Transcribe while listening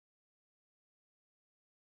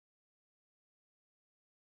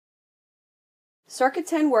Circuit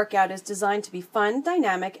 10 workout is designed to be fun,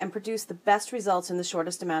 dynamic, and produce the best results in the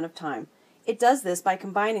shortest amount of time. It does this by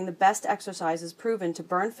combining the best exercises proven to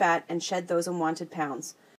burn fat and shed those unwanted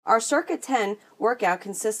pounds. Our Circuit 10 workout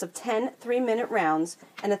consists of 10 3-minute rounds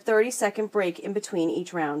and a 30-second break in between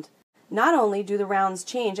each round. Not only do the rounds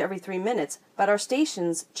change every 3 minutes, but our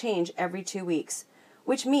stations change every 2 weeks,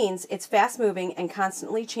 which means it's fast-moving and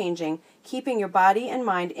constantly changing, keeping your body and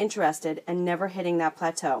mind interested and never hitting that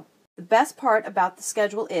plateau. The best part about the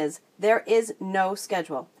schedule is there is no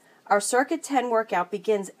schedule. Our Circuit 10 workout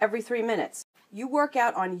begins every 3 minutes. You work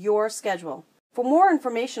out on your schedule. For more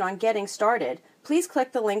information on getting started, please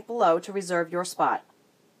click the link below to reserve your spot.